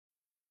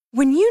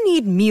When you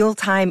need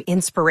mealtime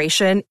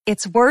inspiration,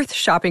 it's worth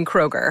shopping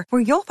Kroger,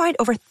 where you'll find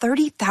over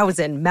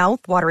 30,000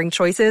 mouth-watering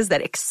choices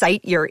that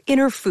excite your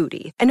inner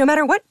foodie. And no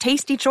matter what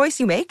tasty choice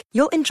you make,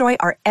 you'll enjoy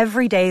our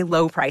everyday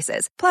low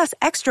prices, plus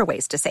extra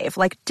ways to save,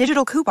 like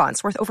digital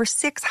coupons worth over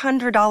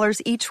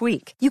 $600 each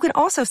week. You can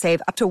also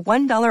save up to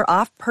 $1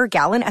 off per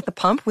gallon at the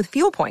pump with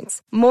fuel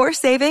points. More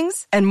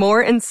savings and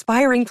more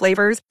inspiring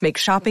flavors make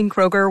shopping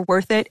Kroger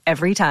worth it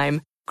every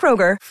time.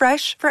 Kroger,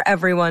 fresh for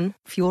everyone.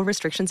 Fuel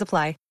restrictions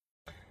apply.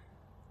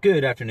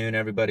 Good afternoon,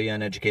 everybody.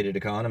 Uneducated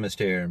Economist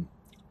here.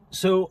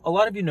 So a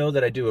lot of you know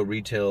that I do a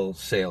retail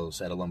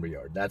sales at a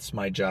lumberyard. That's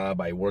my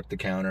job. I work the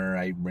counter.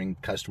 I ring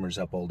customers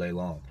up all day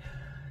long.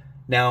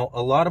 Now,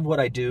 a lot of what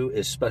I do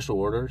is special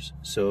orders.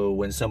 So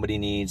when somebody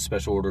needs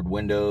special ordered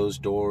windows,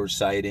 doors,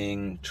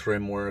 siding,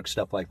 trim work,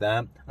 stuff like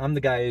that, I'm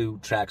the guy who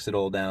tracks it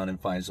all down and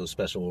finds those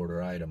special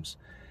order items.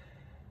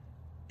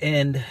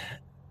 And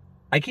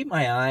I keep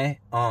my eye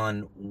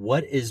on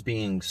what is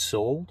being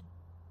sold,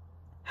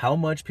 how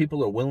much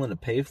people are willing to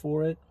pay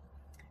for it,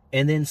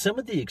 and then some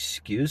of the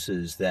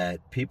excuses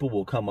that people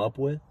will come up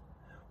with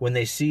when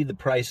they see the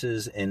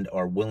prices and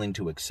are willing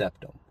to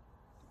accept them.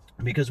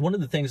 Because one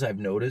of the things I've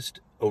noticed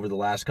over the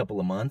last couple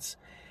of months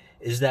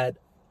is that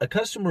a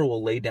customer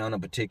will lay down a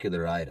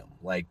particular item.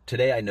 Like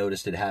today I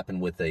noticed it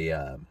happened with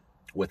an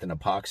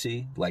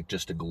epoxy, like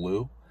just a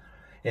glue.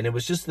 And it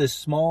was just this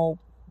small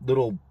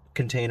little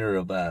container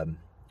of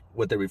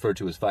what they refer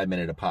to as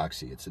 5-minute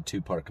epoxy. It's a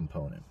 2-part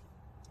component.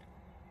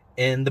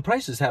 And the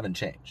prices haven't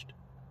changed.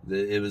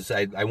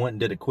 I went and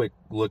did a quick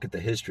look at the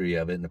history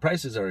of it, and the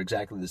prices are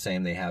exactly the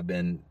same they have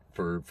been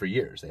for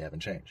years. They haven't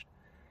changed.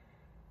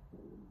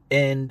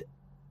 And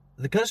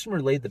the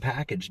customer laid the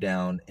package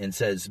down and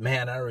says,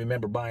 man, I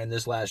remember buying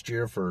this last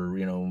year for,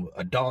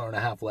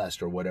 $1.50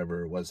 less or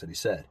whatever it was that he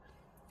said.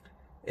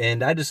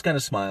 And I just kind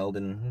of smiled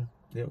and,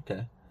 yeah,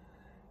 okay.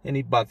 And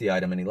he bought the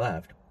item and he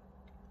left.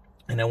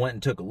 And I went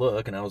and took a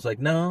look and I was like,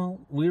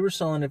 no, we were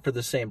selling it for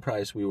the same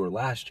price we were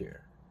last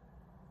year.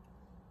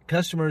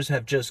 Customers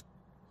have just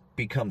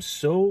become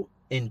so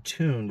in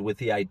tune with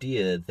the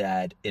idea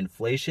that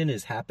inflation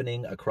is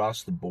happening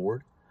across the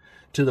board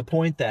to the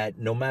point that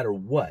no matter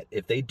what,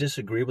 if they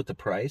disagree with the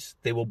price,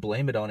 they will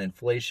blame it on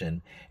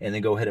inflation and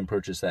then go ahead and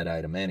purchase that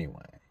item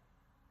anyway.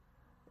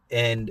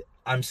 And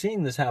I'm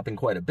seeing this happen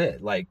quite a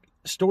bit. Like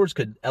stores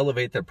could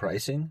elevate their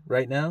pricing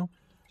right now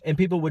and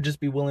people would just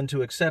be willing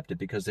to accept it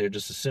because they're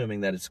just assuming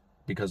that it's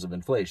because of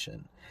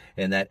inflation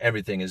and that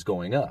everything is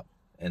going up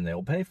and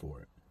they'll pay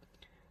for it.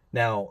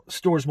 Now,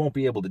 stores won't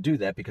be able to do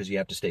that because you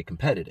have to stay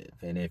competitive.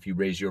 And if you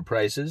raise your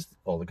prices,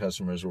 all the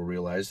customers will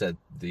realize that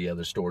the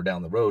other store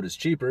down the road is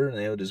cheaper and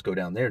they'll just go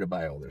down there to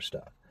buy all their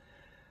stuff.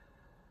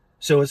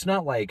 So it's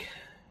not like,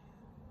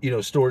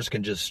 stores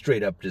can just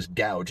straight up just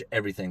gouge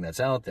everything that's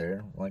out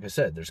there. Like I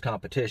said, there's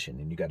competition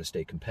and you got to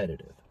stay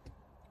competitive.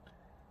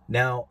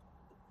 Now,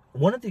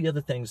 one of the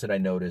other things that I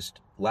noticed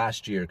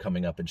last year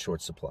coming up in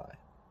short supply,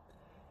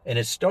 and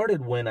it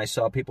started when I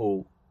saw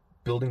people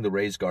building the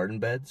raised garden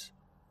beds,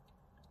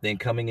 then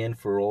coming in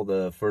for all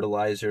the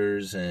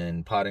fertilizers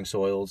and potting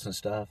soils and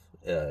stuff,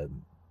 the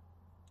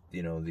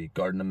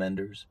garden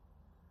amenders.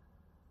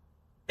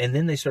 And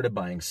then they started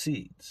buying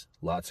seeds,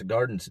 lots of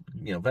gardens,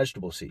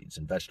 vegetable seeds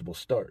and vegetable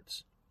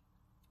starts.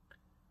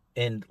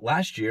 And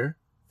last year,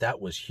 that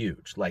was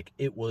huge. Like,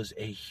 it was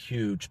a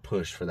huge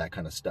push for that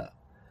kind of stuff.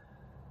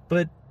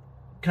 But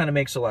kind of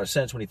makes a lot of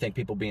sense when you think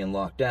people being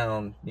locked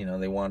down,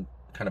 they want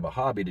kind of a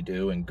hobby to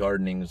do, and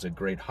gardening is a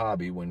great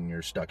hobby when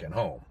you're stuck at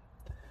home.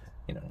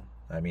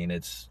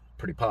 It's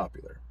pretty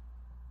popular.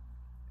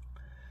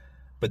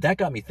 But that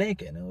got me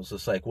thinking. It was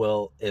just like,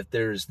 well, if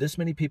there's this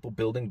many people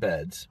building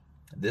beds,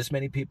 this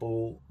many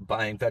people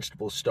buying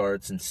vegetable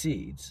starts and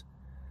seeds,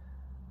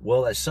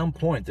 well, at some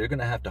point, they're going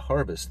to have to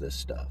harvest this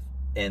stuff.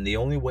 And the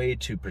only way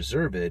to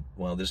preserve it,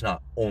 well, there's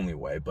not only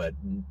way, but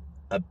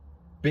a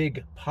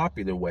big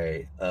popular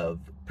way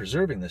of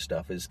preserving this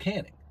stuff is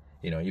canning.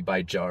 You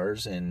buy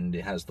jars and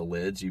it has the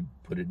lids. You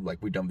put it, like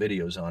we've done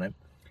videos on it.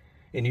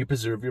 And you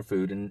preserve your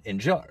food in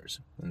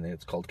jars, and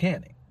it's called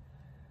canning.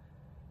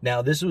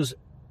 Now, this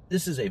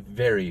is a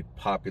very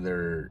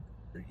popular,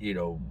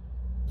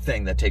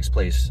 thing that takes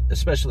place,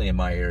 especially in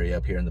my area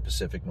up here in the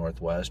Pacific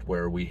Northwest,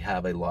 where we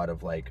have a lot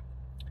of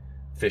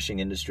fishing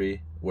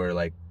industry, where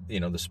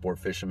the sport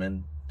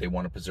fishermen, they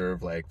want to preserve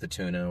the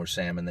tuna or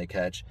salmon they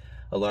catch.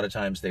 A lot of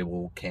times they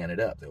will can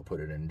it up. They'll put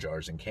it in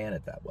jars and can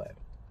it that way.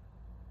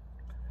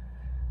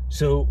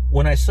 So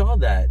when I saw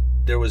that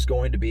there was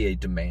going to be a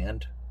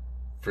demand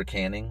for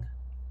canning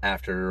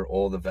after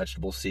all the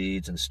vegetable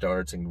seeds and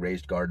starts and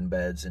raised garden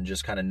beds, and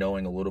just kind of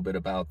knowing a little bit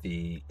about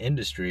the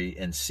industry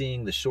and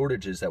seeing the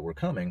shortages that were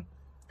coming,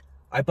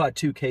 I bought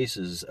 2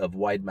 cases of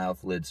wide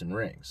mouth lids and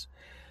rings.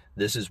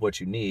 This is what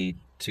you need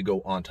to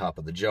go on top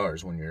of the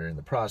jars when you're in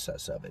the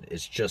process of it.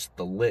 It's just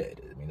the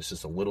lid. It's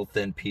just a little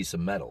thin piece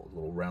of metal, a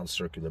little round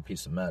circular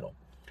piece of metal.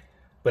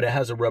 But it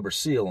has a rubber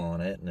seal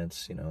on it, and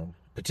it's,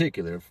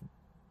 particular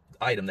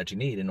item that you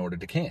need in order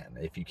to can.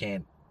 If you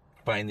can't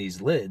find these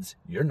lids,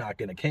 you're not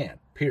going to can,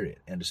 period,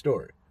 end of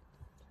story.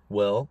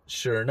 Well,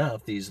 sure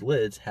enough, these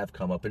lids have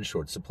come up in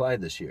short supply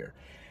this year.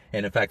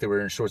 And in fact, they were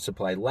in short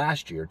supply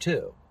last year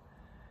too.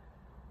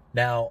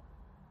 Now,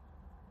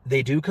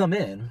 they do come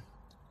in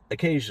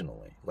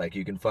occasionally. Like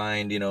you can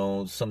find,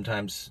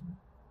 sometimes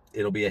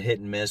it'll be a hit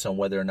and miss on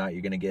whether or not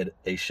you're going to get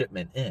a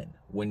shipment in.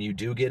 When you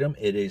do get them,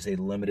 it is a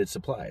limited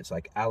supply. It's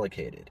like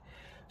allocated.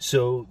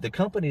 So the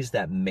companies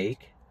that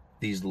make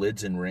these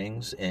lids and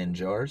rings and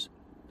jars,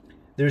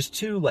 there's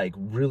two like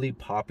really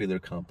popular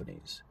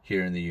companies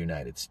here in the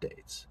United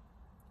States.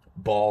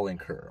 Ball and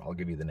Kerr, I'll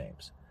give you the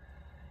names.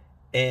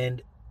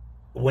 And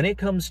when it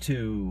comes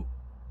to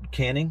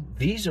canning,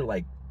 these are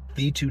like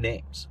the two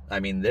names. I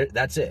mean,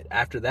 that's it.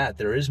 After that,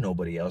 there is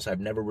nobody else. I've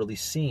never really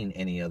seen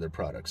any other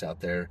products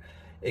out there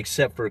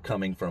except for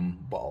coming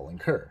from Ball and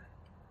Kerr.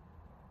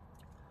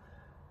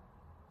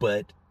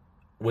 But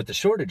with the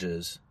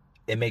shortages,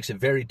 it makes it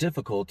very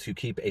difficult to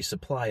keep a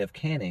supply of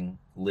canning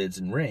lids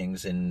and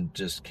rings and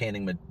just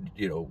canning,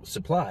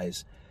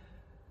 supplies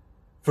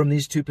from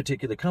these two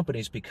particular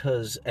companies,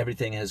 because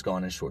everything has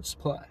gone in short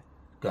supply,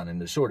 gone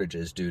into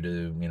shortages due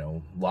to,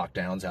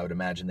 lockdowns. I would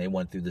imagine they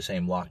went through the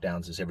same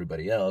lockdowns as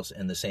everybody else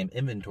and the same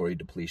inventory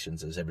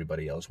depletions as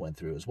everybody else went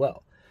through as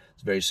well.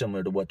 It's very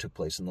similar to what took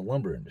place in the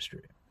lumber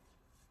industry.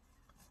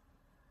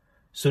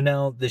 So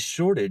now the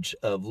shortage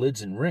of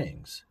lids and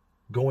rings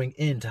going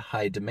into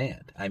high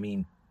demand. I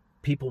mean,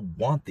 people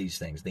want these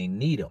things. They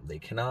need them. They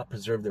cannot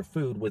preserve their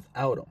food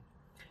without them.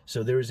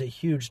 So there is a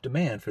huge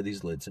demand for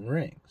these lids and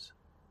rings.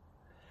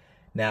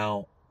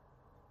 Now,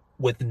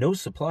 with no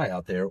supply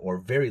out there, or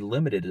very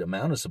limited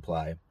amount of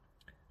supply,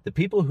 the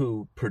people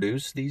who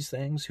produce these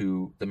things,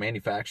 the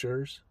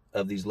manufacturers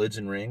of these lids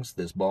and rings,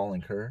 this Ball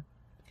and Kerr,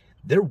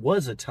 there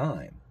was a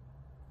time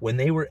when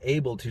they were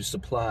able to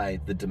supply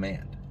the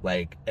demand.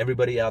 Like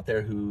everybody out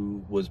there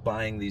who was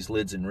buying these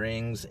lids and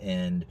rings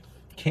and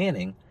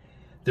canning,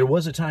 there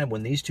was a time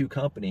when these two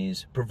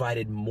companies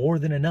provided more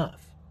than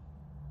enough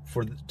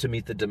to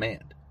meet the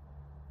demand.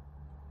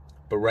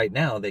 But right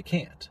now they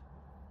can't.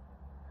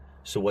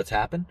 So what's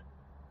happened?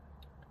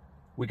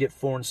 We get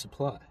foreign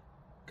supply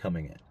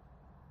coming in.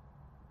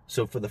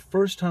 So for the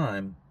first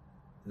time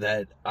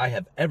that I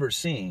have ever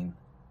seen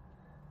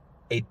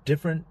a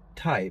different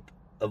type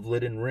of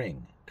lid and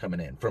ring coming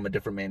in from a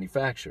different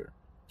manufacturer.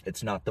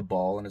 It's not the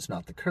Ball and it's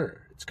not the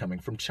Kerr. It's coming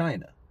from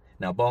China.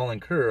 Now, Ball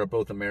and Kerr are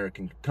both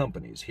American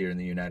companies here in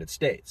the United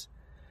States.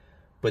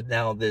 But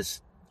now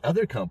this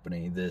other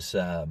company, this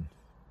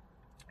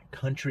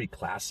Country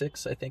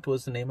Classics, I think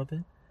was the name of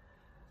it,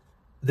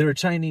 they're a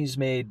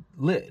Chinese-made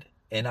lid.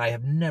 And I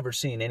have never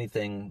seen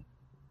anything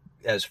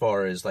as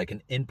far as like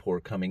an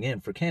import coming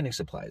in for canning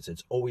supplies.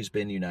 It's always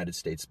been United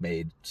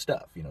States-made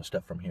stuff,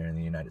 stuff from here in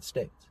the United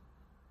States.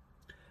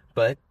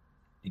 But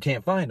you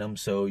can't find them,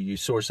 so you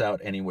source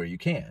out anywhere you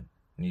can.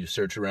 And you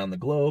search around the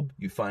globe,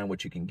 you find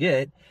what you can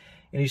get,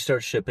 and you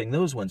start shipping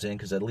those ones in,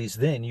 because at least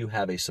then you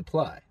have a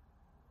supply.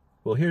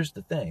 Well, here's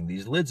the thing.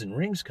 These lids and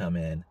rings come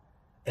in,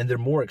 and they're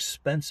more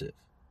expensive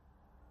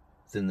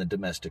than the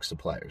domestic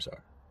suppliers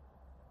are.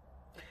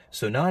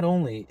 So not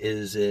only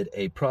is it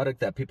a product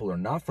that people are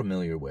not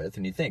familiar with,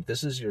 and you think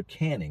this is your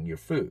canning, your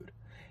food.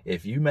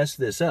 If you mess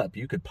this up,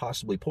 you could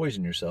possibly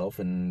poison yourself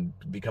and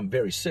become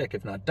very sick,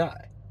 if not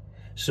die.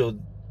 So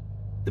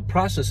the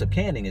process of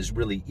canning is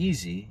really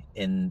easy,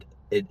 and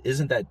it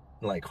isn't that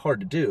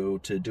hard to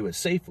do it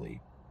safely.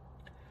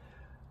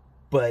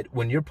 But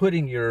when you're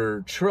putting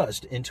your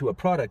trust into a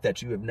product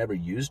that you have never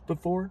used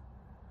before,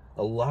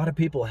 a lot of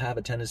people have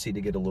a tendency to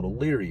get a little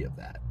leery of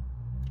that.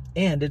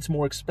 And it's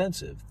more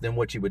expensive than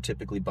what you would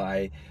typically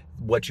buy,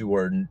 what you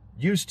are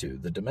used to,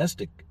 the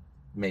domestic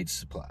made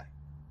supply.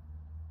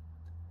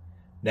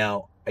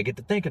 Now, I get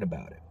to thinking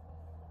about it.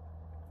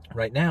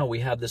 Right now, we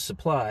have this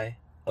supply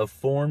of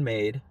foreign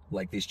made,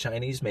 like these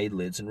Chinese made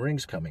lids and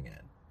rings coming in.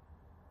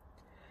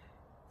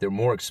 They're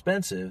more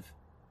expensive,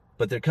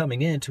 but they're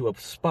coming into a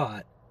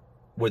spot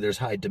where there's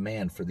high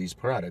demand for these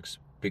products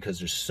because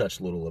there's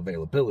such little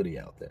availability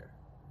out there.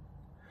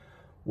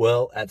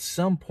 Well, at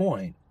some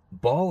point,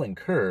 Ball and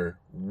Kerr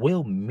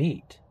will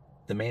meet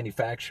the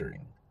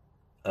manufacturing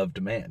of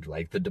demand.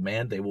 Like the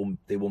demand, they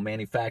will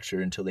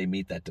manufacture until they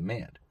meet that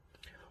demand.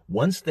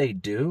 Once they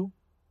do,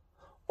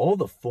 all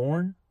the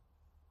foreign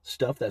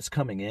stuff that's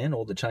coming in,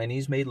 all the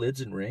Chinese-made lids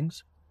and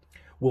rings,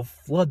 will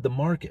flood the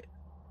market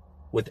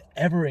with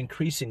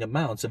ever-increasing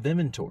amounts of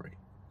inventory,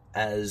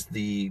 as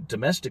the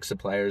domestic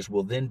suppliers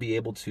will then be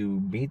able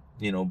to meet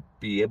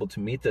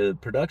the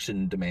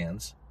production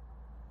demands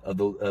of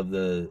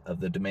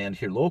the demand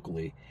here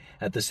locally.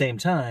 At the same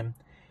time,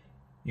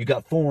 you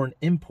got foreign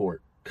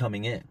import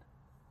coming in.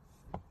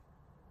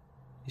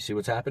 You see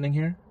what's happening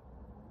here?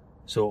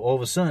 So all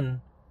of a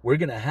sudden, we're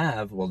going to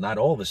have, well, not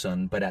all of a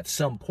sudden, but at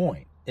some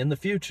point in the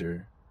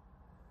future,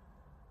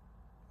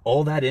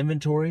 all that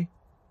inventory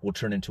will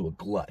turn into a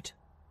glut.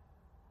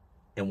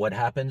 And what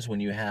happens when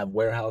you have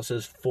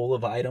warehouses full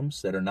of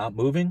items that are not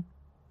moving?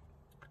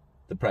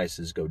 The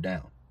prices go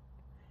down.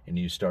 And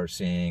you start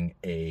seeing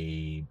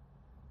a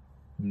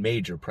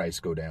major price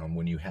go down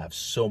when you have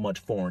so much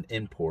foreign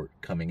import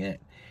coming in.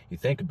 You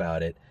think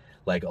about it,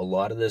 Like, a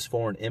lot of this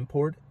foreign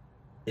import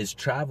is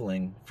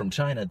traveling from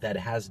China that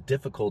has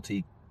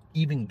difficulty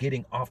even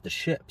getting off the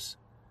ships.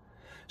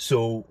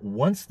 So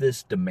once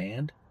this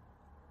demand,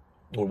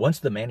 or once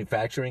the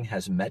manufacturing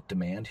has met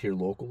demand here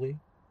locally,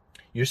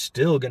 you're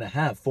still going to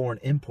have foreign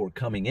import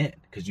coming in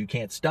because you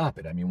can't stop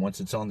it. I mean, once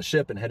it's on the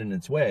ship and heading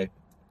its way,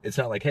 it's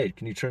not like, hey,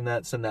 can you turn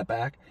that, send that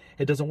back?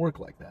 It doesn't work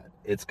like that.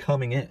 It's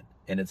coming in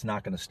and it's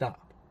not going to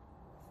stop.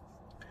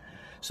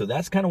 So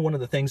that's kind of one of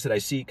the things that I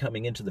see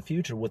coming into the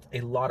future with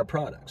a lot of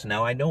products.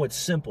 Now, I know it's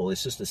simple.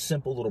 It's just a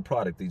simple little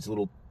product, these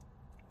little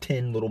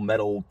tin, little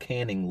metal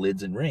canning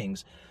lids and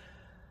rings.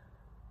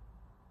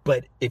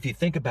 But if you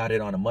think about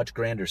it on a much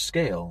grander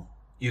scale,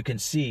 you can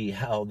see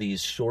how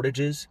these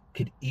shortages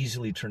could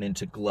easily turn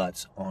into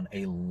gluts on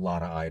a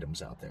lot of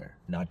items out there.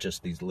 Not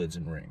just these lids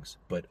and rings,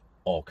 but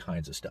all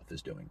kinds of stuff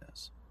is doing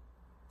this.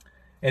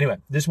 Anyway,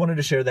 just wanted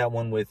to share that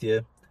one with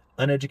you.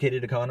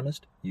 Uneducated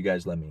economist, you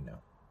guys let me know.